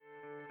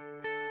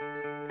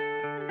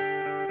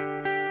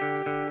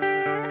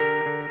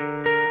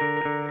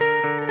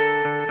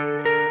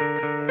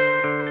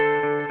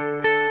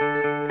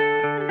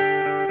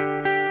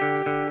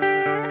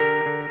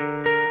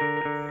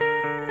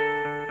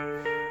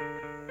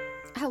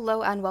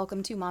Hello and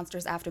welcome to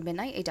Monsters After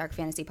Midnight, a dark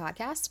fantasy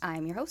podcast.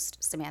 I'm your host,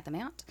 Samantha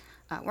Mount.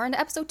 We're into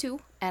episode 2,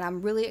 and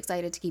I'm really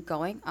excited to keep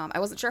going. I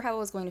wasn't sure how I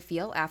was going to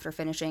feel after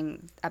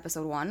finishing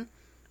episode 1.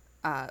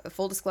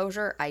 Full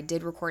disclosure, I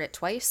did record it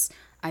twice.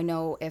 I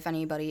know if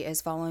anybody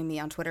is following me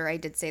on Twitter, I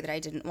did say that I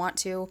didn't want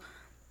to,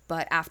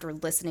 but after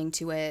listening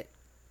to it,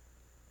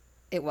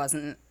 it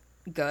wasn't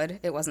good.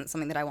 It wasn't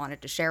something that I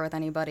wanted to share with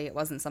anybody. It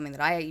wasn't something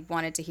that I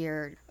wanted to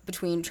hear.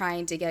 Between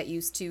trying to get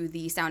used to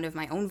the sound of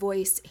my own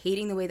voice,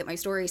 hating the way that my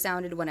story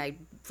sounded when I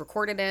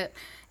recorded it,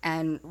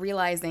 and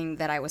realizing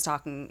that I was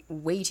talking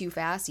way too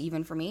fast,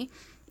 even for me,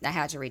 I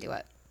had to redo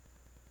it.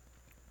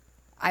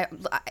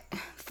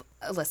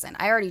 Listen,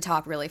 I already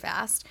talk really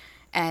fast,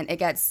 and it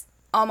gets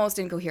almost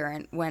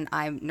incoherent when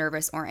I'm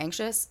nervous or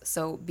anxious,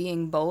 so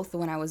being both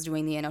when I was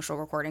doing the initial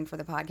recording for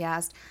the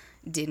podcast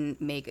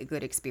didn't make a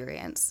good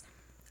experience.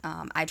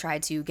 I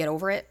tried to get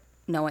over it,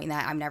 knowing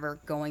that I'm never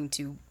going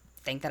to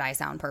think that I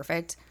sound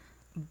perfect,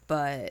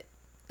 but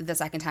the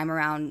second time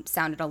around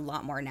sounded a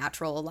lot more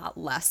natural, a lot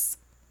less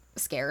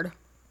scared.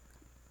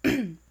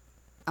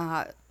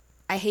 I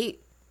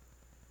hate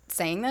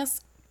saying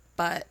this,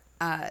 but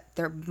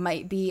there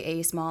might be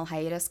a small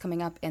hiatus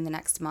coming up in the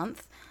next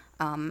month.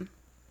 I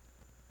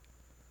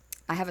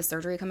have a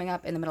surgery coming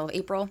up in the middle of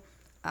April,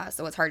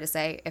 so it's hard to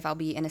say if I'll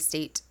be in a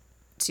state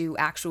to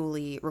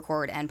actually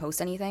record and post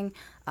anything.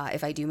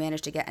 If I do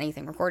manage to get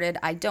anything recorded,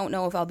 I don't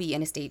know if I'll be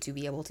in a state to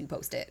be able to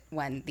post it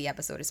when the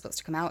episode is supposed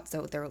to come out,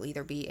 so there will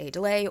either be a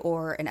delay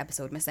or an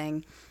episode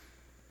missing.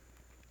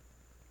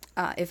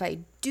 If I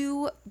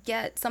do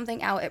get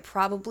something out, it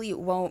probably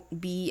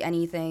won't be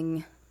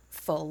anything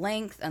full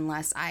length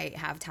unless I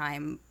have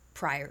time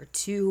prior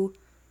to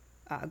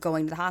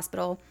going to the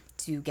hospital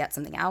to get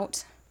something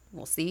out.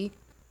 We'll see.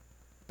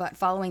 But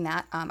following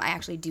that, I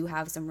actually do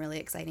have some really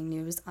exciting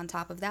news on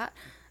top of that.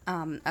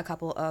 A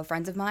couple of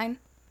friends of mine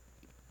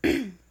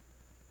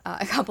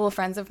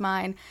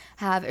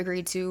have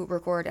agreed to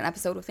record an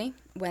episode with me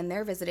when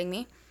they're visiting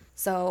me.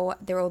 So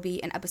there will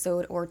be an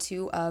episode or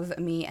two of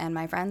me and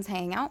my friends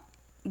hanging out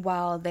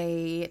while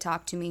they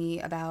talk to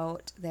me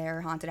about their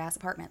haunted ass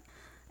apartment.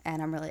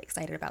 And I'm really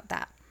excited about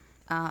that.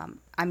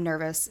 I'm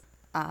nervous,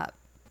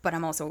 but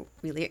I'm also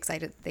really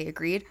excited they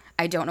agreed.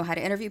 I don't know how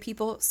to interview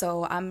people,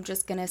 so I'm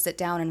just going to sit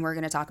down and we're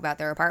going to talk about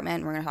their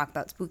apartment. We're going to talk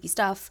about spooky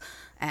stuff,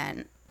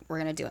 and we're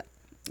going to do it.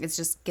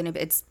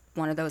 It's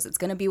one of those, it's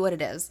going to be what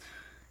it is.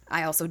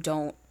 I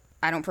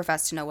don't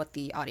profess to know what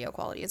the audio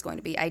quality is going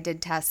to be. I did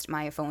test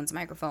my phone's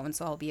microphone,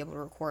 so I'll be able to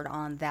record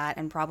on that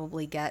and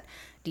probably get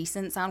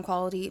decent sound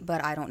quality,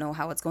 but I don't know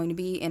how it's going to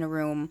be in a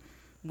room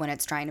when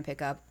it's trying to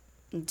pick up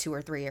 2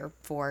 or 3 or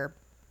 4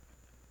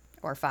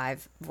 or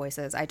 5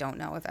 voices. I don't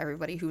know if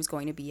everybody who's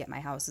going to be at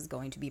my house is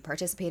going to be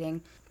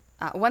participating.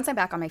 Once I'm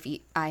back on my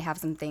feet, I have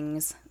some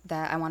things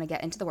that I want to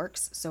get into the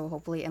works, so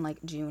hopefully in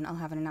June I'll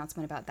have an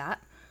announcement about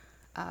that.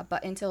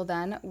 But until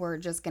then, we're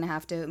just going to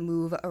have to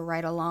move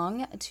right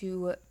along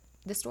to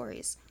the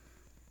stories.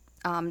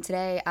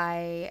 Today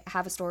I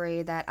have a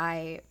story that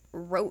I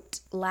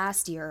wrote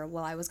last year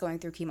while I was going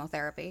through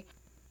chemotherapy.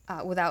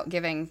 Without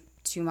giving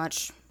too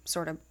much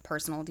sort of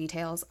personal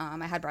details,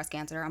 I had breast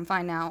cancer. I'm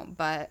fine now,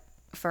 but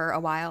for a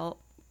while,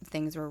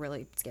 things were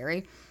really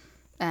scary,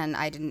 and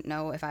I didn't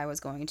know if I was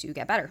going to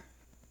get better.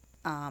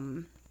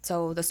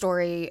 So the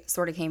story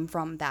sort of came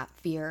from that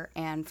fear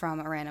and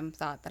from a random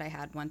thought that I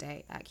had one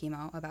day at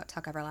chemo about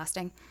Tuck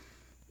Everlasting.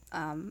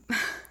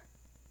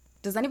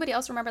 Does anybody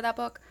else remember that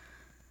book?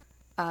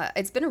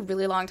 It's been a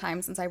really long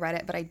time since I read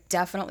it, but I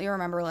definitely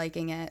remember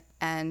liking it,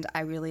 and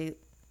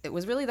it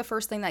was really the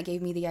first thing that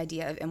gave me the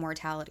idea of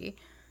immortality.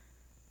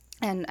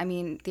 And I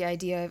mean, the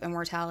idea of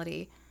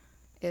immortality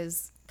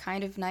is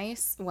kind of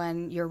nice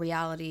when your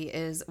reality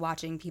is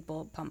watching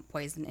people pump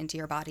poison into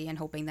your body and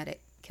hoping that it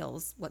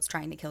kills what's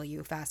trying to kill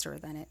you faster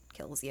than it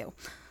kills you.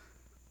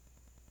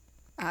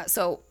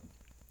 So,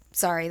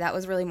 sorry, that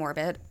was really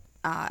morbid.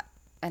 And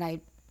I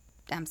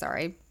am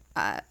sorry.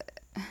 I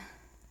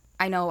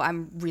know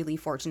I'm really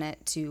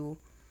fortunate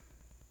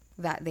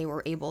that they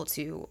were able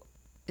to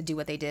do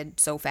what they did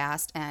so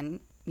fast and,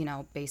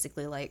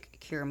 basically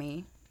cure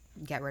me,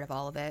 get rid of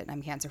all of it.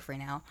 I'm cancer free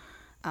now.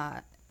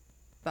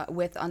 But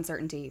with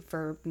uncertainty,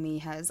 for me,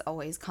 has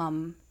always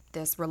come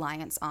this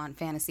reliance on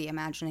fantasy,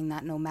 imagining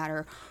that no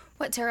matter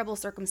what terrible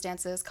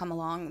circumstances come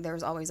along,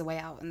 there's always a way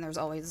out and there's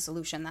always a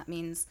solution. That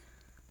means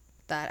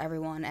that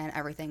everyone and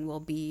everything will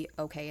be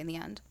okay in the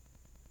end.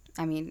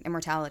 I mean,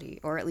 immortality,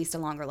 or at least a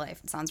longer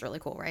life. It sounds really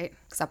cool, right?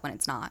 Except when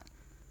it's not.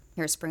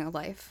 Here's Spring of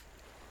Life.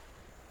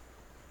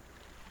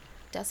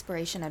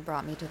 Desperation had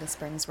brought me to the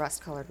spring's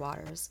rust-colored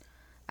waters.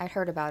 I'd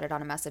heard about it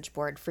on a message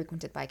board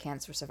frequented by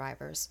cancer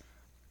survivors.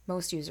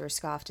 Most users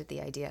scoffed at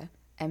the idea,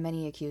 and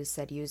many accused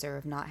said user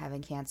of not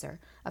having cancer,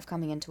 of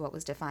coming into what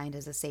was defined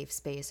as a safe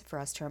space for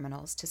us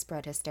terminals to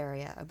spread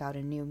hysteria about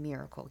a new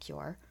miracle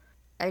cure.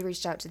 I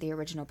reached out to the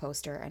original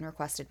poster and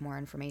requested more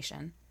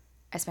information.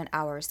 I spent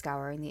hours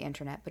scouring the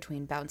internet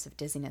between bouts of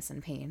dizziness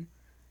and pain.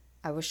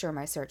 I was sure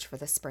my search for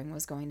the spring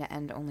was going to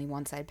end only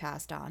once I'd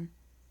passed on.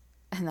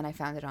 And then I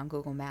found it on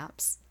Google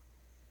Maps.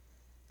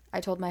 I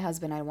told my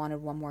husband I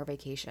wanted one more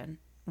vacation,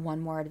 one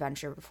more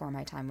adventure before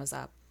my time was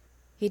up.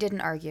 He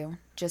didn't argue,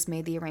 just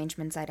made the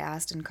arrangements I'd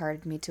asked and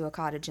carted me to a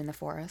cottage in the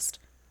forest.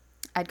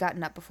 I'd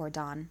gotten up before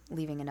dawn,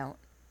 leaving a note.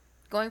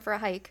 Going for a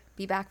hike,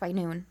 be back by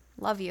noon,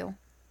 love you.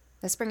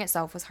 The spring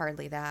itself was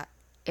hardly that.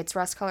 Its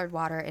rust-colored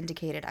water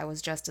indicated I was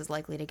just as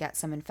likely to get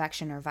some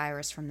infection or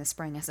virus from the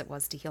spring as it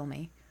was to heal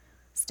me.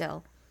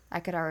 Still, I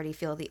could already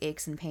feel the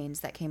aches and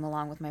pains that came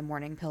along with my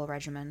morning pill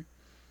regimen.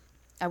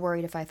 I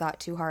worried if I thought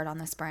too hard on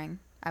the spring,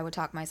 I would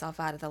talk myself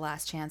out of the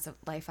last chance of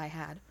life I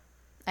had.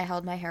 I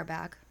held my hair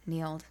back,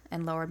 kneeled,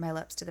 and lowered my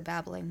lips to the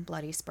babbling,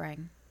 bloody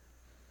spring.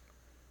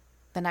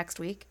 The next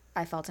week,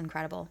 I felt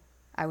incredible.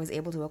 I was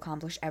able to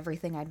accomplish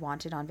everything I'd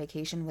wanted on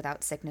vacation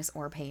without sickness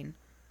or pain.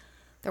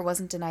 There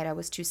wasn't a night I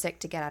was too sick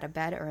to get out of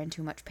bed or in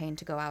too much pain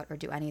to go out or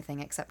do anything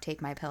except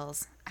take my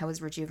pills. I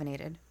was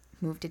rejuvenated,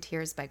 moved to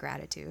tears by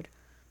gratitude.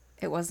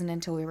 It wasn't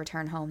until we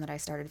returned home that I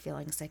started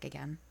feeling sick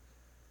again.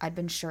 I'd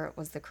been sure it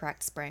was the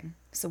correct spring,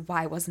 so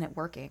why wasn't it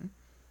working?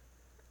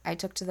 I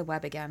took to the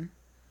web again.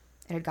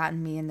 It had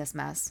gotten me in this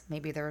mess.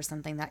 Maybe there was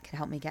something that could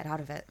help me get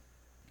out of it.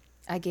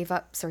 I gave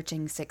up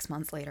searching 6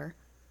 months later.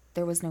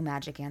 There was no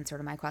magic answer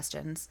to my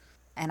questions,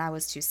 and I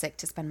was too sick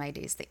to spend my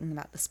days thinking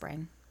about the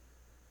spring.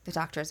 The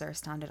doctors are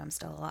astounded I'm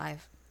still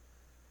alive.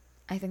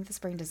 I think the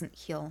spring doesn't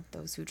heal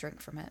those who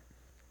drink from it.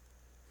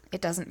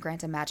 It doesn't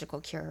grant a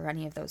magical cure or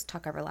any of those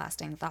tuck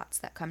everlasting thoughts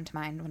that come to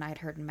mind when I'd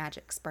heard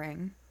magic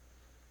spring.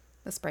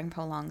 The spring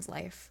prolongs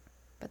life,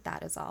 but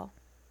that is all.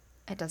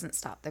 It doesn't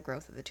stop the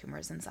growth of the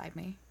tumors inside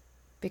me.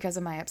 Because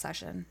of my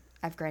obsession,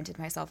 I've granted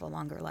myself a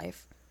longer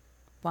life,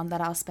 one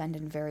that I'll spend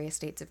in various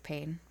states of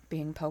pain,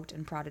 being poked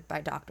and prodded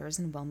by doctors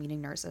and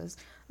well-meaning nurses,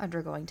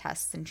 undergoing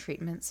tests and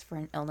treatments for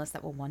an illness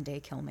that will one day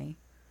kill me.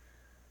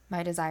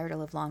 My desire to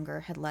live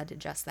longer had led to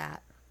just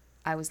that.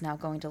 I was now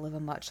going to live a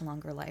much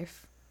longer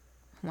life,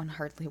 one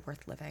hardly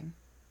worth living.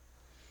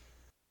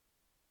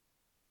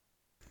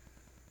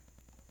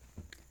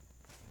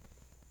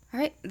 All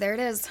right, there it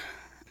is.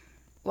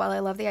 While I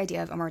love the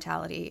idea of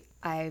immortality,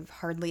 I've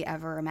hardly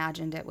ever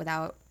imagined it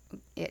without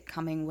it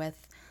coming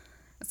with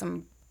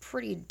some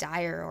pretty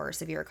dire or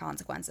severe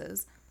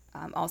consequences.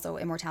 Also,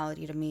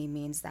 immortality to me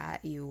means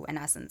that you, in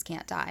essence,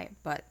 can't die,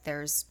 but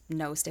there's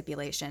no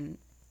stipulation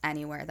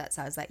anywhere that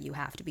says that you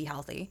have to be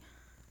healthy.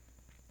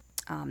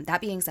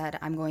 That being said,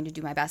 I'm going to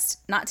do my best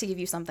not to give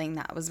you something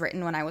that was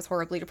written when I was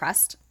horribly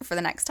depressed for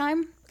the next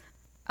time.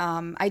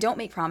 I don't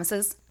make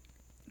promises,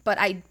 but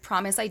I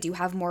promise I do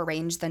have more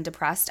range than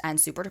depressed and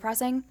super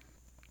depressing.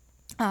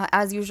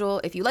 As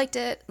usual, if you liked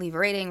it, leave a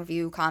rating,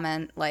 review,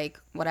 comment, like,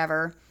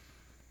 whatever.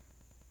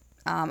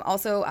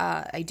 Also,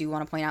 I do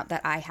want to point out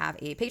that I have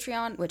a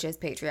Patreon, which is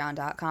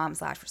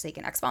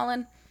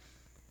patreon.com/ForsakenXFallen,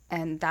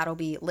 and that'll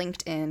be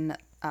linked in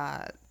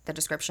the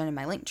description in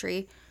my link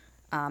tree.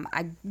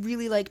 I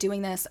really like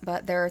doing this,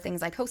 but there are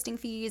things like hosting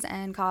fees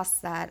and costs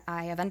that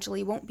I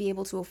eventually won't be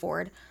able to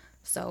afford.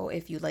 So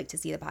if you'd like to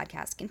see the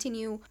podcast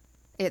continue,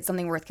 it's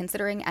something worth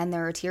considering, and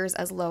there are tiers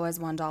as low as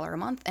 $1 a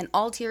month, and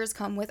all tiers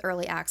come with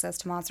early access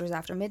to Monsters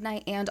After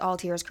Midnight, and all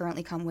tiers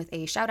currently come with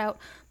a shout-out,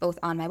 both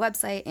on my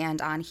website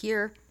and on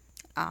here.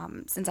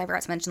 Since I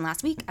forgot to mention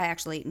last week, I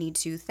actually need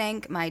to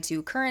thank my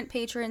 2 current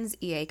patrons,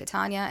 E.A.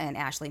 Catania and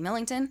Ashley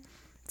Millington.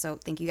 So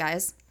thank you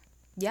guys.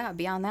 Yeah,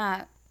 beyond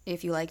that,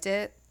 if you liked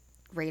it,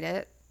 rate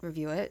it,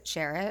 review it,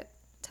 share it,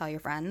 tell your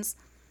friends.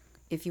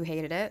 If you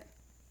hated it,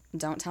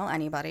 don't tell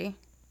anybody.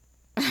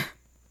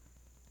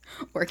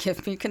 Or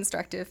give me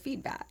constructive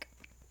feedback.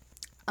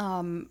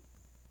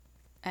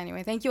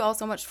 Anyway, thank you all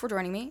so much for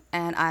joining me,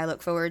 and I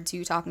look forward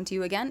to talking to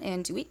you again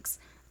in 2 weeks.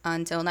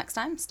 Until next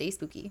time, stay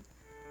spooky.